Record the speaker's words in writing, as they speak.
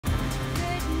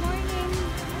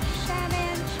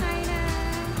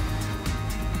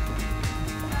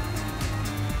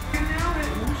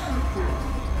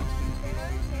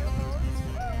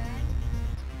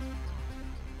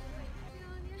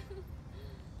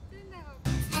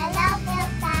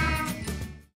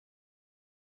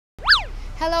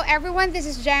Hello everyone, this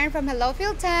is Jan from Hello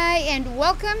PhilTai and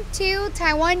welcome to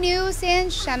Taiwan News in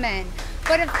Xiamen.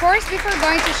 But of course, before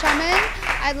going to Xiamen,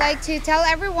 I'd like to tell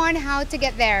everyone how to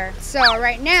get there. So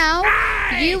right now,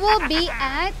 you will be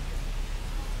at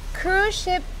cruise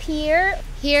ship pier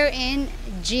here in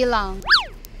Gulangyu.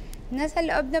 Nasa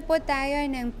loob na po tayo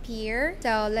ng pier.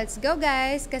 So, let's go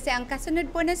guys. Kasi ang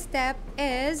kasunod po na step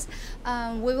is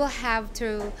we will have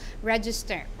to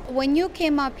register. When you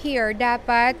came up here,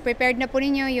 dapat prepared na po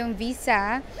ninyo yung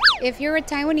visa. If you're a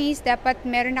Taiwanese, dapat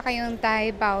meron na kayong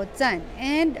Thai Baozen.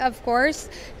 And of course,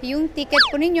 yung ticket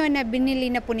po ninyo na binili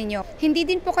na po ninyo. Hindi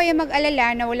din po kayo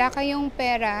mag-alala na wala kayong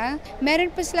pera. Meron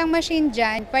po silang machine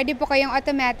dyan. Pwede po kayong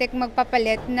automatic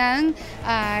magpapalit ng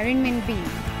renminbi.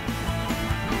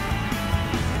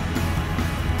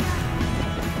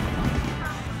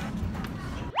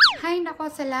 Hi,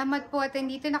 nako, salamat po at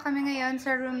nandito na kami ngayon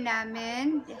sa room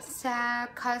namin sa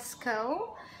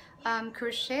Costco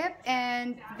cruise ship,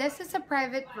 and this is a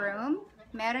private room.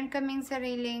 Meron kaming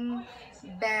sariling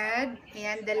bed,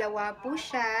 ayan, dalawa po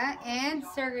siya, and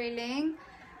sariling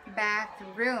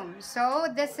bathroom. So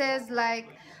this is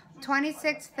like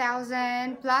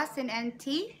 26,000 plus in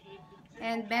NT,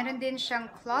 and meron din siyang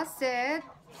closet,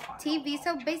 TV.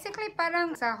 So basically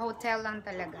parang sa hotel lang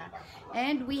talaga.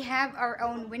 And we have our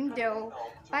own window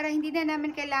para hindi na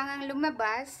namin kailangang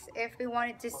lumabas if we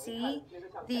wanted to see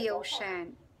the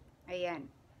ocean. Ayan.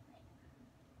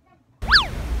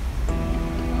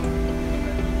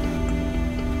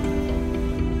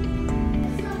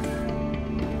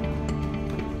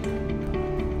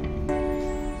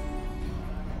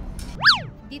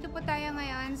 Dito po tayo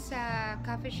ngayon sa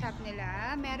coffee shop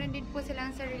nila. Meron din po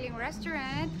silang sariling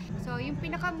restaurant. So, yung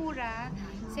pinakamura,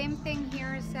 same thing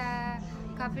here sa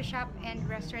coffee shop and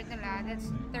restaurant nila.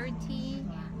 That's 30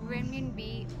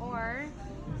 renminbi or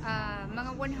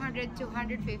mga 100 to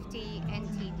 150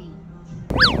 NTD.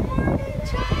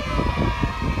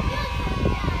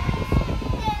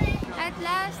 At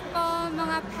last po,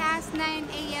 mga past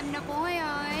 9 AM na po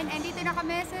ngayon. Andito na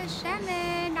kami sa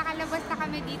Xiamen. Nakalabas na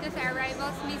kami dito sa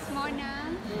arrivals mismo ng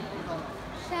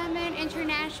Xiamen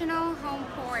International Home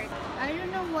Port. I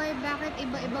don't know why, bakit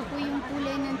iba-iba po yung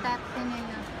kulay ng taxi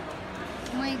nila.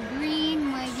 May green,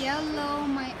 may yellow,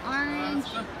 may orange,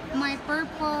 may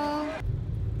purple.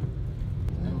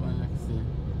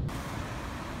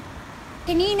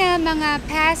 Kanina, mga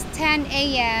past 10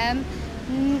 AM,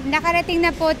 nakarating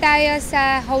na po tayo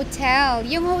sa hotel.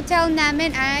 Yung hotel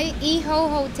namin ay Iho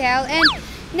Hotel, and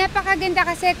napakaganda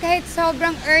kasi kahit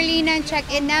sobrang early ng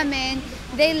check-in namin,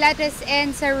 they let us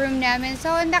in sa room namin.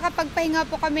 So nakapagpahinga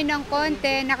po kami ng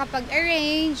konti,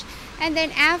 nakapag-arrange, and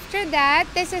then after that,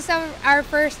 this is our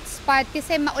first spot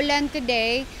kasi maulan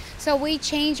today. So we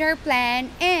change our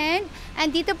plan, and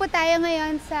andito po tayo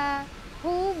ngayon sa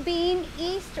Hubin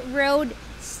East Road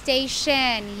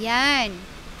Station. Yan.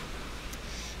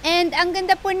 And ang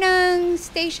ganda po ng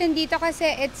station dito kasi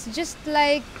it's just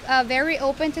like very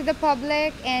open to the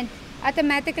public, and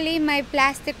automatically may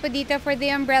plastic po dito for the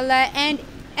umbrella. And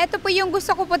eto po yung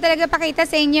gusto ko po talaga pakita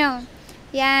sa inyo.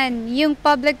 Yan, yung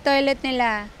public toilet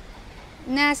nila.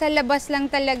 Nasa labas lang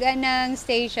talaga ng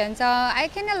station. So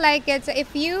I kinda like it. So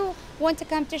if you want to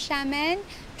come to Xiamen,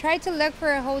 try to look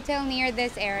for a hotel near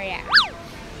this area.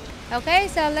 Okay,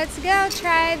 so let's go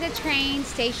try the train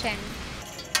station.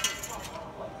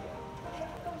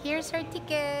 Here's our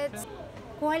tickets.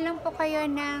 Kuha lang po kayo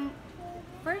ng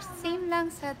first, same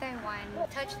lang sa Taiwan.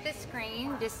 Touch the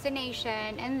screen,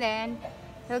 destination, and then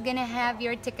you're gonna have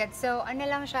your ticket. So, ano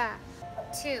lang siya?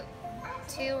 2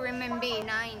 renminbi,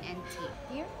 9 NT.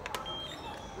 Here?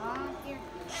 Here.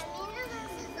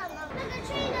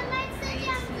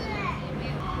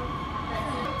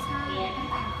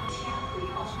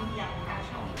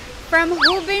 From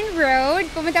Hubin Road,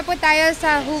 pumunta po tayo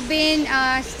sa Hubin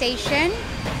Station,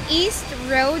 East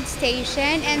Road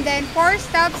Station, and then 4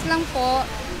 stops lang po.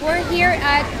 We're here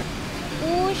at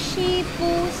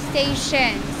Ushipu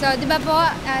Station. So, di ba po,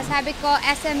 sabi ko,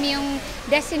 SM yung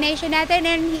destination natin,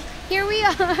 and here we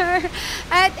are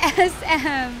at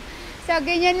SM. So,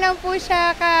 ganyan lang po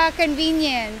siya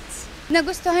ka-convenient.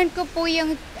 Nagustuhan ko po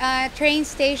yung train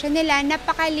station nila.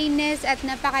 Napakalinis at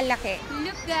napakalaki.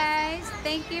 Look guys,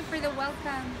 thank you for the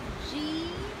welcome. G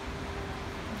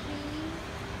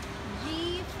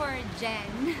for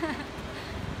Jen.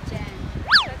 Jen.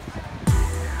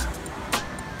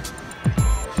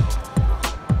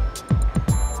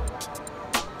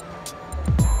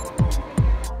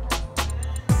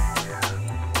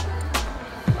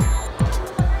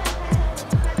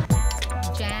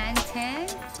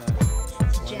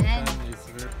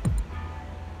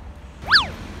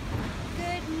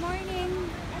 Good morning,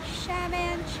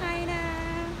 Xiamen.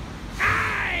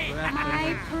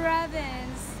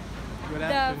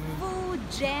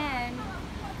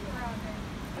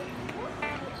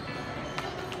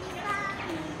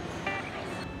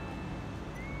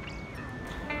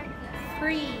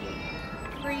 free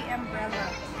umbrella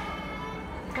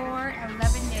for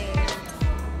 11 days.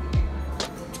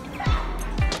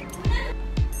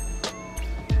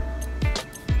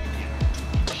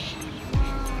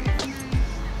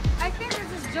 I think this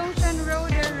is Junction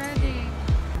Road already.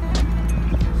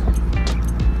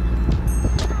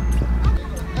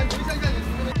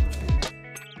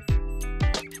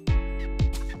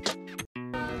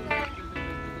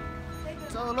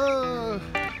 Solo!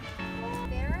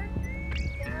 There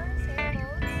are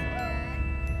sailboats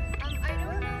and I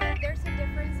don't know if there's a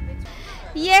difference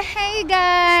between... Yeah, hey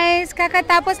guys!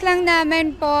 Kakatapos lang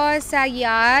namin po sa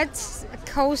yachts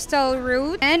coastal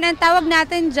route. And ang tawag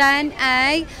natin dyan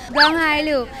ay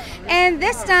Gulangyu. And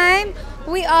this time,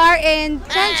 we are in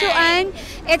Chanchuan.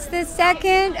 It's the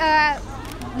second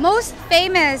most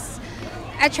famous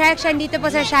attraction dito po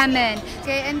sa Xiamen.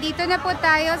 Okay, andito na po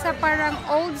tayo sa parang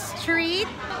old street,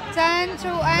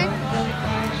 Chanchuan.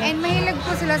 And mahilig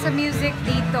po sila sa music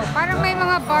dito. Parang may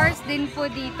mga bars din po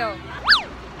dito.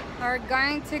 We're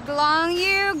going to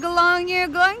Gulangyu, Gulangyu,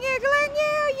 Gulangyu,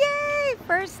 Gulangyu! Yay!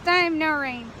 First time no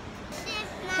rain.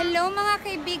 Hello mga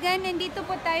kaibigan, nandito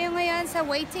po tayo ngayon sa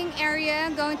waiting area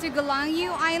going to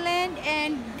Gulangyu Island.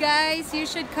 And guys, you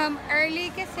should come early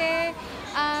kasi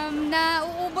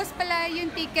nauubos pala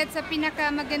yung ticket sa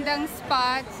pinakamagandang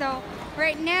spot. So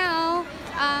right now,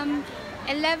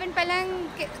 11 pa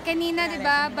lang kanina,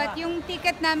 diba? But yung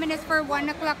ticket namin is for 1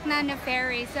 o'clock na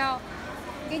ferry. So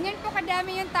ganyan po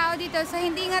kadami yung tao dito. So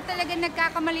hindi nga talaga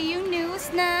nagkakamali yung news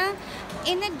na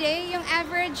in a day, yung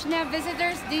average na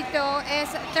visitors dito is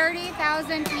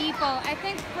 30,000 people. I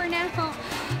think for now,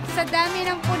 sa dami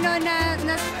ng puno na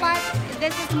spot,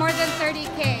 this is more than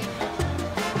 30K.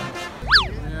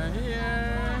 We're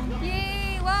here!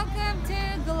 Yay! Welcome to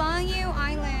Gulangyu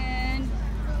Island.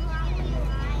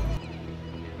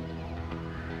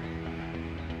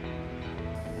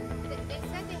 They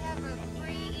said they have a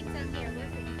free eats on here.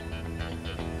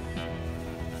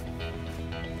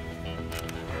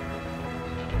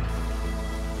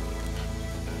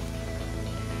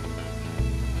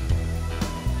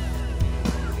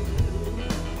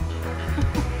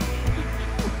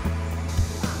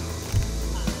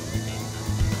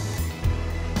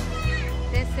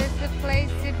 This is the place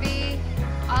to be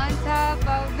on top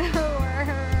of the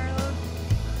world.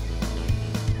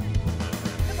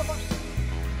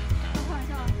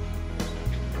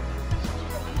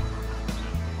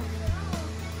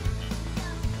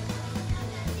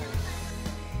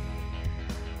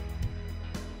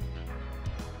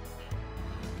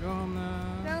 Go home na!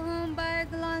 Go home, bye,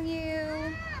 Gulangyu.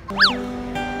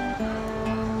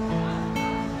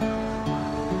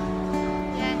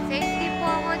 Yan, safety po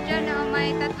ako dyan.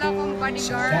 May tatlo kong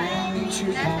bodyguard.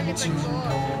 Nasa likod ko.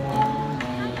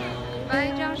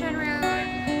 Bye, Junction Road.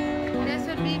 This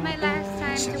would be my last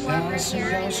time to walk right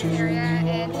here in this area.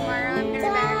 And tomorrow I'm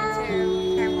gonna back to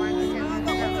Taiwan Gen.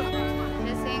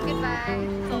 Just saying goodbye. And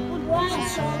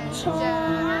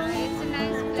it's a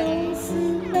nice place.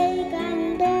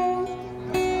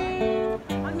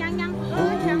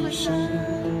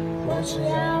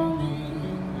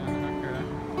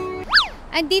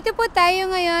 Andito po tayo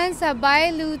ngayon sa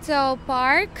Bailuto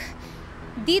Park.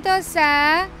 Dito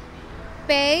sa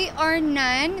Pay or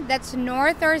None, that's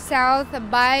north or south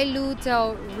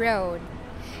Bailuto Road.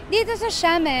 Dito sa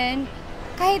Xiamen,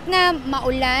 kahit na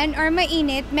maulan or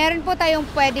mainit, meron po tayong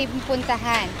pwede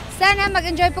puntahan. Sana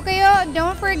mag-enjoy po kayo.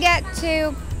 Don't forget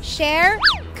to share,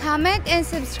 comment, and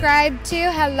subscribe to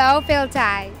Hello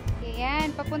PhilTai.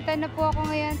 Ayan, papunta na po ako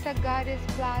ngayon sa Goddess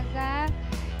Plaza.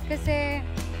 Kasi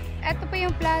ito po yung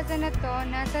plaza na to,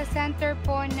 nasa center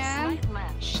po ng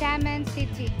Xiamen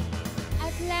City.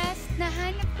 At last,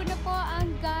 nahanap ko na po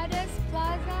ang Goddess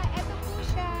Plaza. Ito po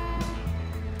siya.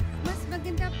 Mas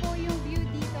maganda po yung view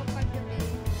dito paggabi.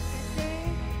 Kasi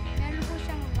meron po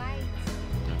siyang lights.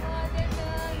 Oh, dito,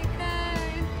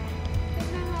 likan.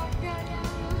 Ito na ako kaya.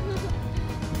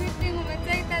 Gusto mo ba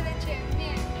tayo tala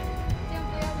Xiamen? Diyan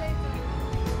po yung lights.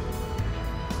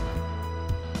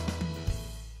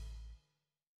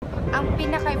 Ang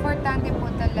pinaka-importante po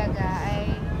talaga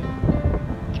ay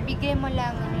ibigay mo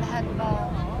lang ang lahat mo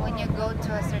when you go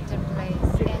to a certain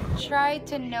place and try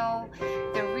to know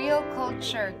the real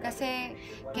culture. Kasi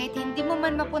kahit hindi mo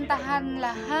man mapuntahan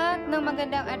lahat ng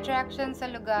magandang attraction sa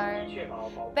lugar,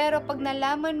 pero pag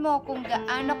nalaman mo kung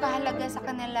gaano kahalaga sa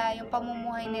kanila yung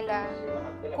pamumuhay nila,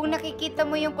 kung nakikita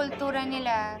mo yung kultura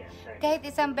nila, kahit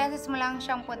isang beses mo lang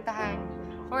siyang puntahan,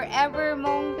 forever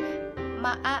mong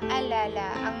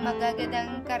maaalala ang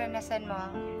magagandang karanasan mo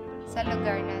sa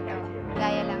lugar na to,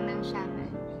 gaya lang ng Xiamen.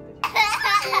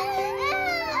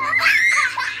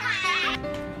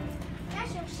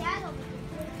 That's your shadow.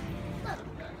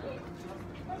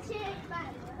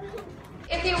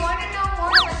 If you want